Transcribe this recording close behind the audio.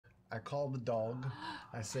I call the dog.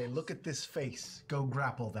 I say, look at this face. Go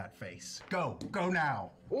grapple that face. Go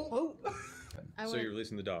now. So you're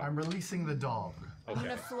releasing the dog. I'm releasing the dog. Okay. I'm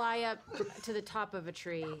gonna fly up to the top of a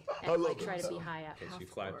tree and like try to be high up. Okay, so you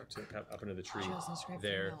fly up into the tree. Chosen's great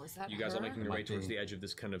There, female. Is that you guys are her? making your way towards the edge of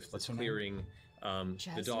this kind of this clearing.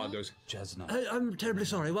 The dog goes. Jasna. I'm terribly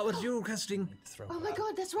sorry. What was you casting? Oh my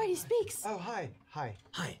god, that's right, he speaks! Oh, hi. Hi.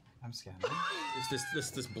 I'm scanning.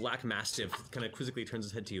 This black mastiff kind of quizzically turns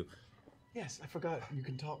his head to you. Yes, I forgot. You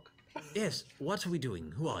can talk. Yes. What are we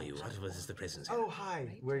doing? Who are you? What is the presence here? Oh,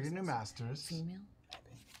 hi. We're your new masters. Female?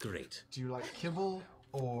 Great. Do you like kibble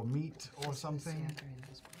or meat or something?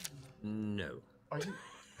 No.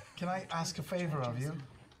 Can I ask a favor of you?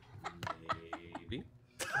 Maybe.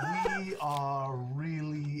 We are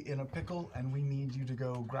really in a pickle, and we need you to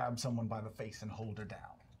go grab someone by the face and hold her down.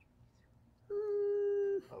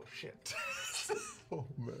 Oh, shit. Oh,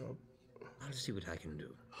 man. I'll see what I can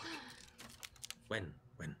do. When?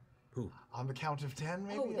 Who? On the count of 10,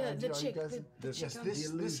 maybe? Oh, the chick. Yes,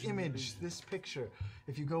 this image, this picture.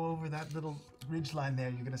 If you go over that little ridge line there,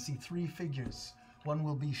 you're going to see 3 figures. One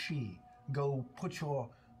will be she. Go put your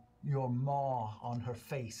maw on her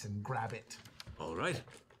face and grab it. All right.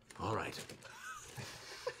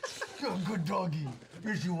 Good doggy.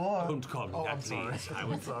 Yes, you are. Don't call me that, I'm sorry. please.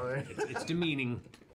 I'm sorry. It's demeaning.